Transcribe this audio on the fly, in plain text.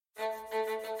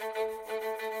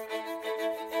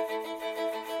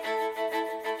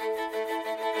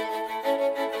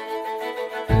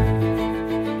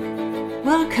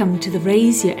Welcome to the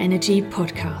Raise Your Energy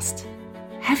podcast.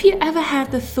 Have you ever had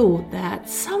the thought that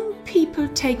some people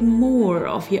take more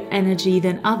of your energy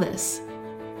than others?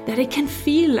 That it can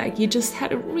feel like you just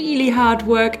had a really hard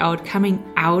workout coming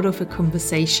out of a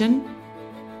conversation?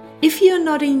 If you're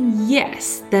nodding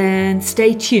yes, then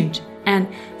stay tuned and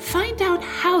find out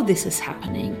how this is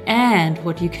happening and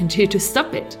what you can do to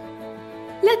stop it.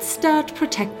 Let's start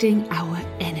protecting our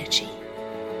energy.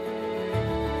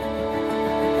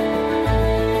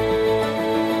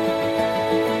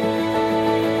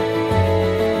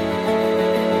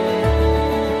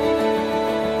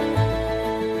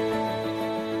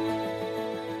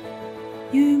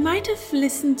 You might have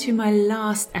listened to my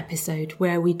last episode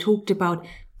where we talked about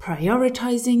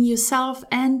prioritizing yourself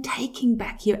and taking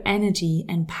back your energy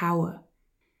and power.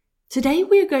 Today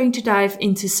we're going to dive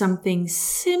into something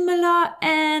similar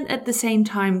and at the same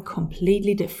time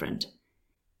completely different.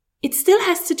 It still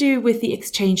has to do with the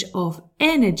exchange of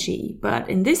energy, but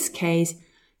in this case,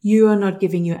 you are not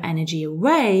giving your energy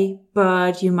away,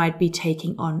 but you might be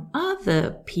taking on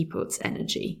other people's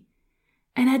energy.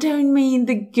 And I don't mean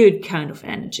the good kind of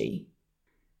energy.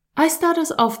 I start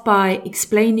us off by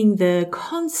explaining the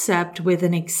concept with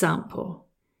an example.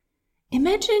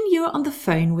 Imagine you're on the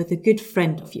phone with a good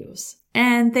friend of yours,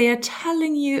 and they are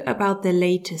telling you about the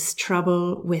latest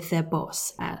trouble with their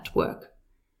boss at work.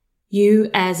 You,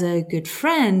 as a good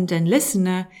friend and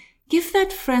listener, give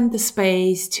that friend the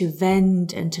space to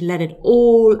vent and to let it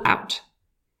all out.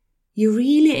 You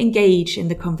really engage in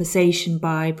the conversation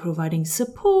by providing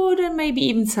support and maybe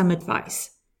even some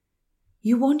advice.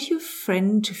 You want your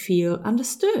friend to feel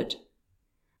understood.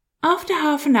 After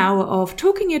half an hour of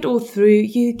talking it all through,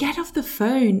 you get off the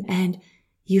phone and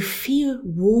you feel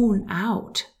worn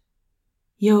out.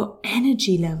 Your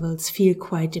energy levels feel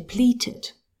quite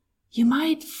depleted. You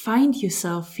might find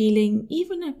yourself feeling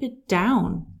even a bit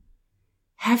down.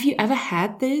 Have you ever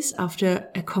had this after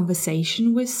a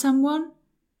conversation with someone?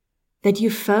 That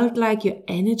you felt like your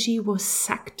energy was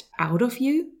sucked out of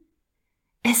you?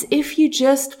 As if you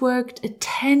just worked a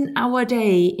 10-hour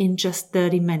day in just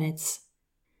 30 minutes.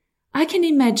 I can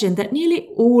imagine that nearly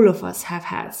all of us have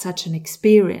had such an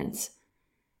experience.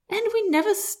 And we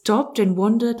never stopped and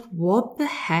wondered what the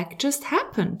heck just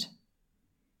happened.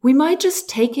 We might just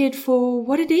take it for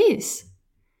what it is.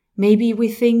 Maybe we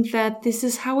think that this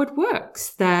is how it works,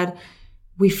 that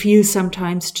we feel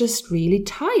sometimes just really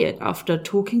tired after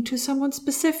talking to someone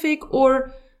specific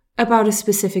or about a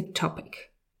specific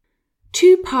topic.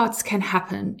 Two parts can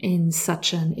happen in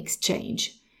such an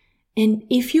exchange. And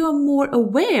if you are more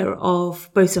aware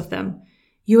of both of them,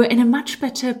 you are in a much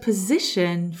better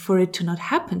position for it to not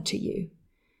happen to you.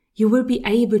 You will be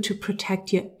able to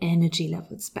protect your energy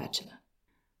levels better.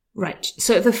 Right.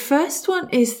 So the first one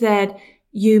is that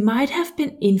you might have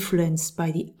been influenced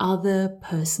by the other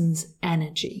person's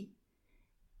energy.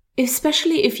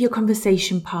 Especially if your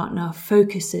conversation partner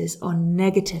focuses on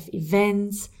negative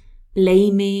events,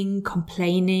 blaming,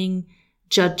 complaining,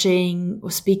 judging,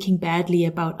 or speaking badly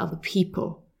about other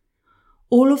people.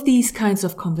 All of these kinds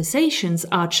of conversations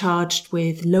are charged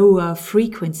with lower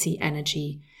frequency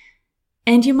energy,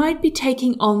 and you might be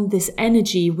taking on this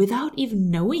energy without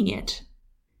even knowing it.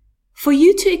 For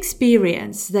you to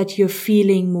experience that you're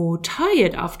feeling more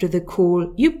tired after the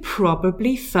call, you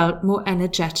probably felt more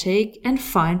energetic and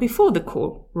fine before the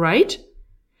call, right?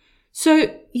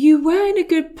 So you were in a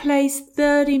good place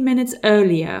 30 minutes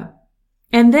earlier,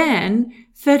 and then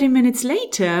 30 minutes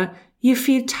later, you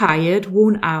feel tired,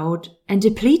 worn out, and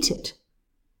depleted.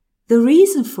 The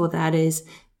reason for that is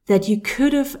that you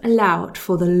could have allowed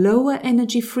for the lower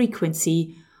energy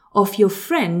frequency of your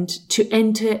friend to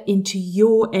enter into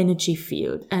your energy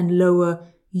field and lower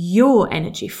your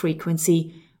energy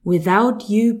frequency without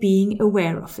you being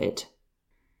aware of it.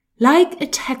 Like a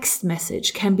text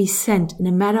message can be sent in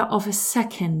a matter of a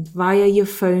second via your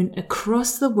phone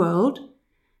across the world,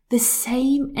 the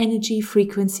same energy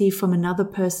frequency from another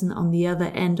person on the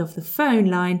other end of the phone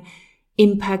line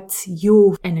impacts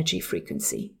your energy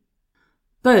frequency.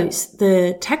 Both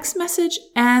the text message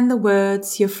and the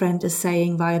words your friend is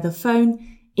saying via the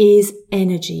phone is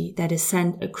energy that is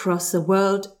sent across the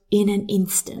world in an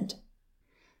instant.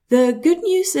 The good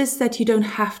news is that you don't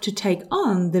have to take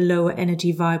on the lower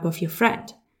energy vibe of your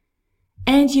friend.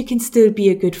 And you can still be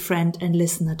a good friend and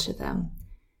listener to them.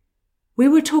 We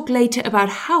will talk later about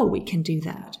how we can do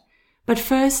that. But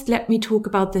first, let me talk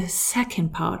about the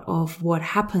second part of what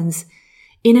happens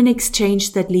in an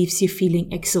exchange that leaves you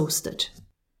feeling exhausted.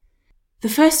 The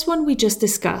first one we just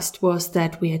discussed was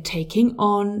that we are taking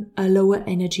on a lower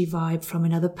energy vibe from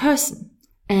another person,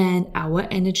 and our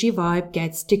energy vibe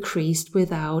gets decreased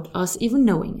without us even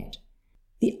knowing it.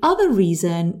 The other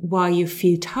reason why you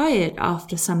feel tired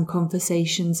after some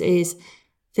conversations is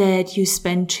that you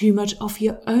spend too much of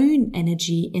your own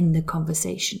energy in the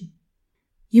conversation.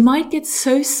 You might get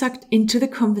so sucked into the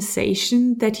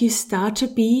conversation that you start to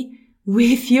be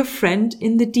with your friend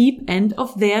in the deep end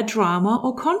of their drama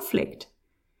or conflict.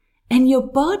 And your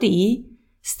body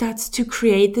starts to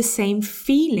create the same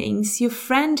feelings your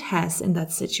friend has in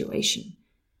that situation.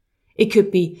 It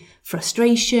could be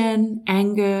frustration,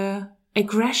 anger,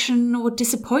 aggression, or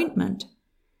disappointment.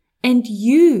 And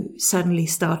you suddenly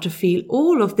start to feel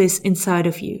all of this inside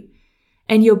of you.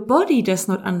 And your body does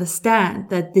not understand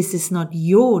that this is not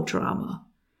your drama.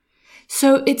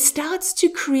 So it starts to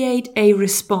create a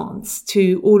response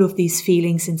to all of these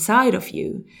feelings inside of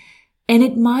you. And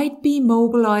it might be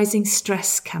mobilizing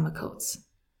stress chemicals.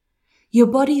 Your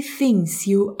body thinks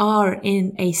you are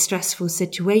in a stressful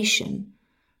situation,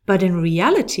 but in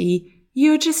reality,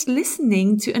 you're just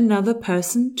listening to another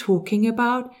person talking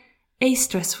about a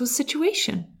stressful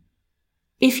situation.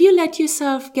 If you let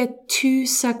yourself get too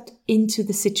sucked into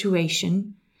the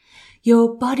situation,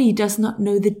 your body does not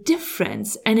know the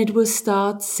difference and it will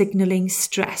start signaling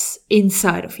stress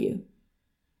inside of you.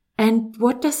 And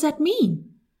what does that mean?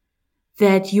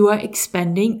 That you are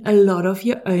expending a lot of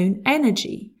your own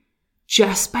energy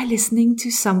just by listening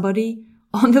to somebody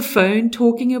on the phone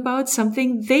talking about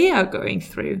something they are going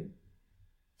through.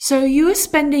 So you are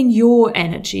spending your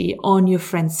energy on your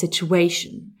friend's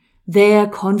situation, their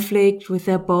conflict with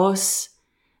their boss,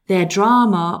 their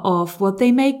drama of what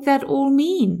they make that all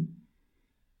mean.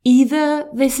 Either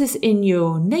this is in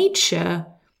your nature,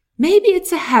 maybe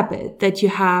it's a habit that you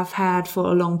have had for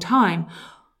a long time,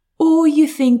 or you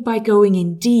think by going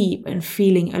in deep and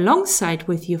feeling alongside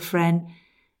with your friend,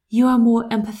 you are more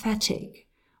empathetic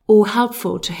or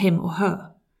helpful to him or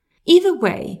her. Either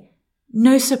way,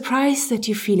 no surprise that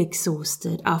you feel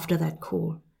exhausted after that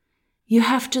call. You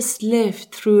have just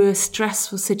lived through a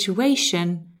stressful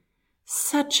situation,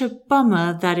 such a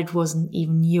bummer that it wasn't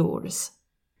even yours.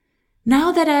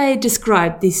 Now that I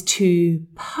described these two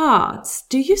parts,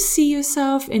 do you see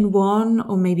yourself in one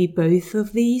or maybe both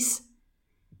of these?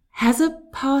 Has a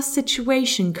past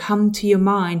situation come to your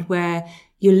mind where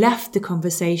you left the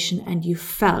conversation and you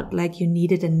felt like you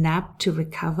needed a nap to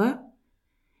recover?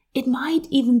 It might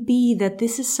even be that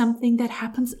this is something that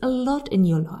happens a lot in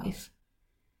your life.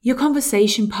 Your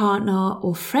conversation partner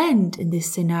or friend in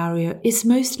this scenario is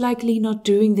most likely not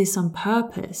doing this on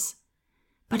purpose.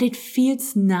 But it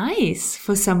feels nice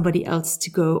for somebody else to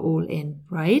go all in,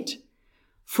 right?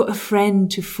 For a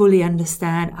friend to fully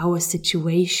understand our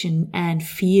situation and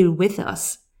feel with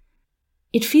us.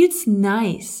 It feels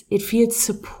nice. It feels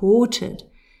supported.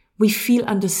 We feel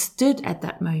understood at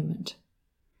that moment.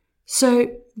 So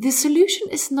the solution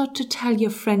is not to tell your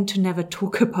friend to never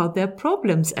talk about their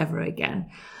problems ever again.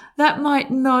 That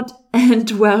might not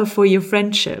end well for your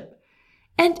friendship.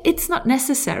 And it's not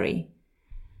necessary.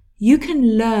 You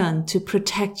can learn to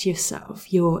protect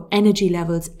yourself, your energy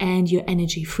levels, and your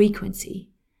energy frequency.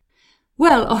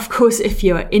 Well, of course, if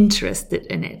you're interested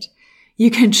in it.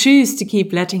 You can choose to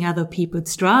keep letting other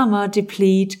people's drama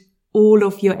deplete all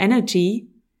of your energy.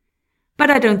 But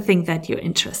I don't think that you're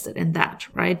interested in that,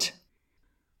 right?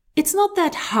 It's not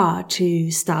that hard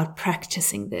to start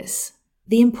practicing this.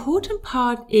 The important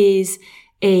part is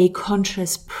a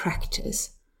conscious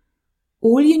practice.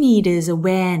 All you need is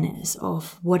awareness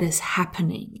of what is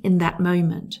happening in that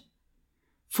moment.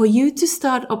 For you to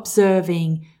start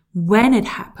observing when it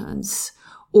happens,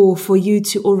 or for you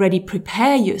to already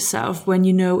prepare yourself when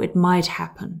you know it might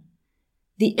happen.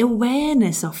 The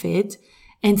awareness of it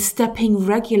and stepping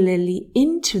regularly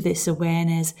into this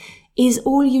awareness is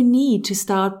all you need to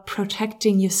start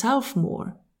protecting yourself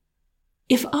more.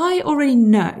 If I already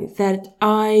know that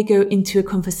I go into a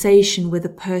conversation with a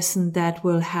person that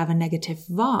will have a negative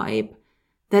vibe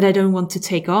that I don't want to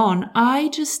take on, I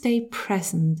just stay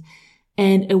present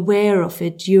and aware of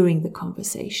it during the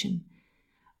conversation.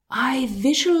 I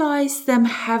visualize them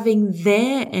having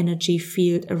their energy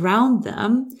field around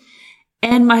them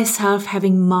and myself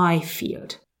having my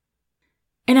field.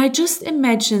 And I just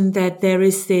imagine that there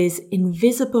is this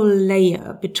invisible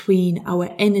layer between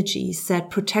our energies that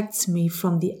protects me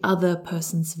from the other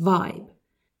person's vibe.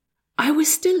 I will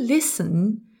still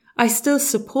listen. I still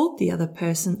support the other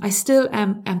person. I still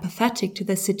am empathetic to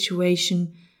their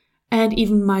situation and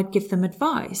even might give them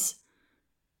advice.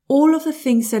 All of the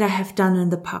things that I have done in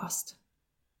the past.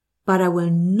 But I will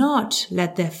not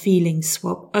let their feelings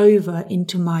swap over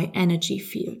into my energy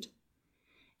field.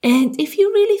 And if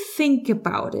you really think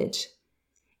about it,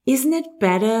 isn't it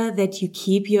better that you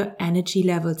keep your energy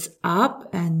levels up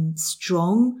and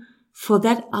strong for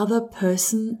that other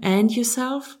person and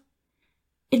yourself.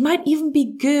 It might even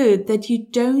be good that you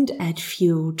don't add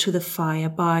fuel to the fire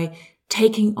by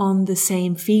taking on the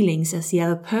same feelings as the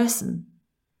other person.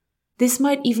 This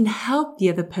might even help the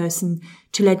other person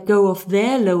to let go of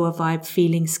their lower vibe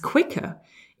feelings quicker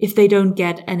if they don't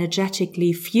get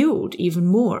energetically fueled even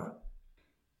more.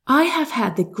 I have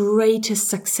had the greatest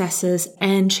successes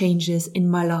and changes in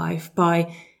my life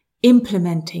by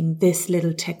implementing this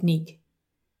little technique.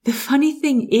 The funny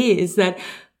thing is that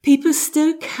people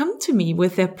still come to me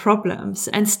with their problems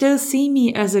and still see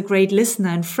me as a great listener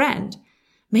and friend,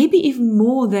 maybe even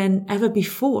more than ever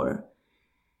before.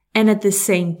 And at the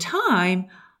same time,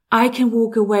 I can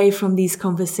walk away from these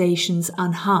conversations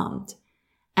unharmed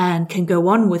and can go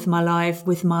on with my life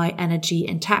with my energy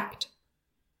intact.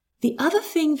 The other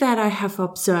thing that I have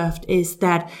observed is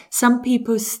that some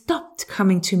people stopped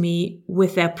coming to me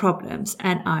with their problems,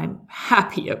 and I'm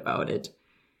happy about it.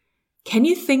 Can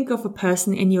you think of a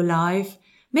person in your life,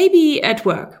 maybe at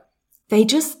work? They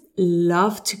just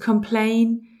love to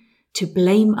complain, to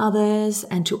blame others,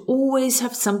 and to always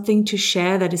have something to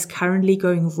share that is currently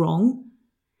going wrong.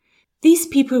 These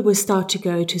people will start to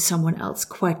go to someone else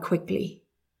quite quickly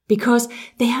because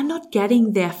they are not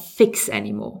getting their fix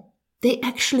anymore. They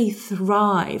actually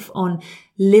thrive on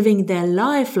living their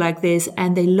life like this,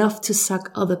 and they love to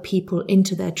suck other people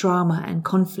into their drama and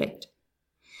conflict.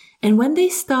 And when they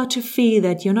start to feel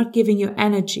that you're not giving your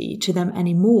energy to them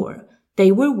anymore,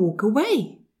 they will walk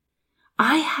away.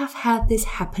 I have had this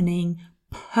happening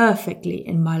perfectly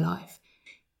in my life.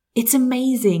 It's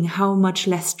amazing how much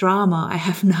less drama I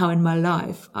have now in my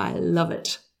life. I love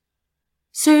it.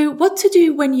 So what to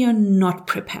do when you're not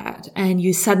prepared and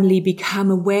you suddenly become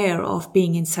aware of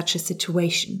being in such a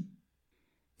situation?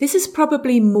 This is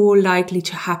probably more likely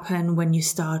to happen when you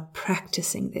start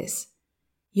practicing this.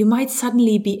 You might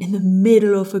suddenly be in the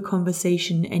middle of a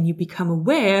conversation and you become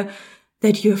aware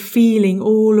that you're feeling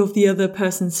all of the other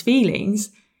person's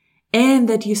feelings and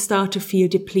that you start to feel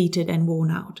depleted and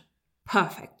worn out.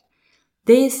 Perfect.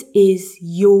 This is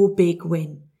your big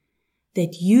win.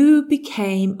 That you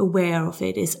became aware of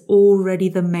it is already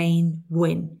the main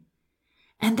win.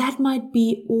 And that might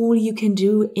be all you can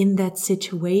do in that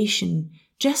situation.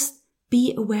 Just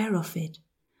be aware of it.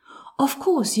 Of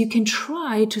course, you can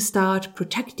try to start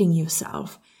protecting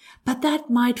yourself, but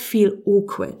that might feel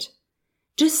awkward.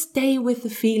 Just stay with the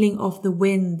feeling of the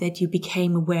win that you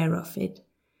became aware of it.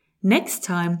 Next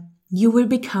time, you will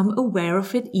become aware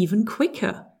of it even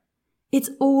quicker. It's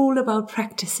all about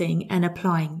practicing and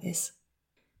applying this.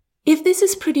 If this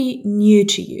is pretty new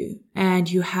to you and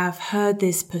you have heard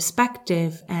this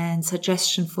perspective and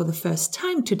suggestion for the first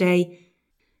time today,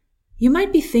 you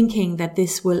might be thinking that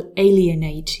this will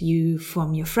alienate you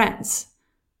from your friends.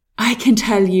 I can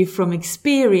tell you from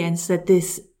experience that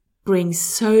this brings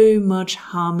so much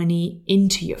harmony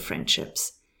into your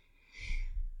friendships.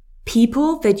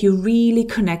 People that you really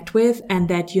connect with and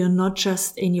that you're not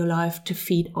just in your life to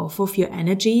feed off of your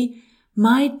energy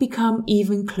might become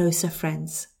even closer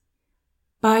friends.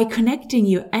 By connecting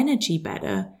your energy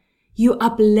better, you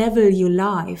up-level your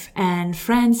life and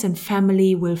friends and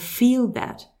family will feel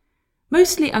that.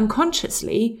 Mostly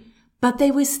unconsciously, but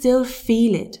they will still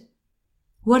feel it.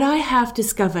 What I have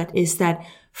discovered is that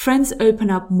friends open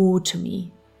up more to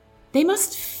me. They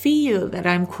must feel that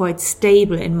I'm quite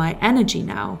stable in my energy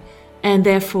now and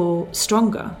therefore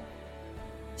stronger.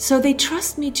 So they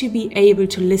trust me to be able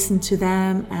to listen to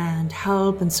them and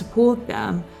help and support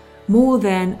them more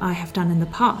than I have done in the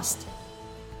past.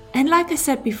 And like I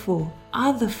said before,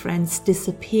 other friends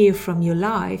disappear from your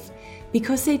life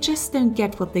because they just don't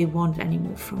get what they want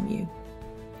anymore from you.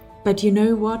 But you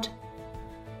know what?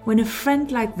 When a friend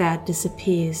like that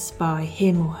disappears by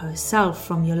him or herself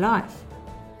from your life,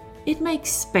 it makes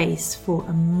space for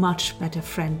a much better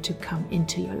friend to come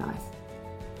into your life.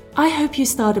 I hope you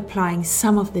start applying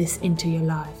some of this into your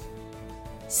life.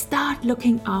 Start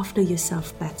looking after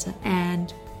yourself better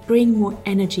and bring more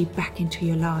energy back into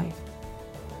your life.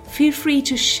 Feel free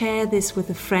to share this with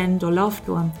a friend or loved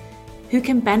one who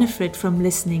can benefit from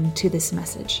listening to this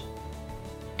message.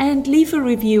 And leave a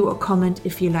review or comment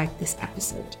if you like this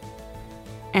episode.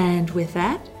 And with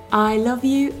that, I love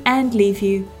you and leave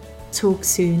you. Talk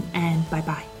soon and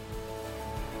bye-bye.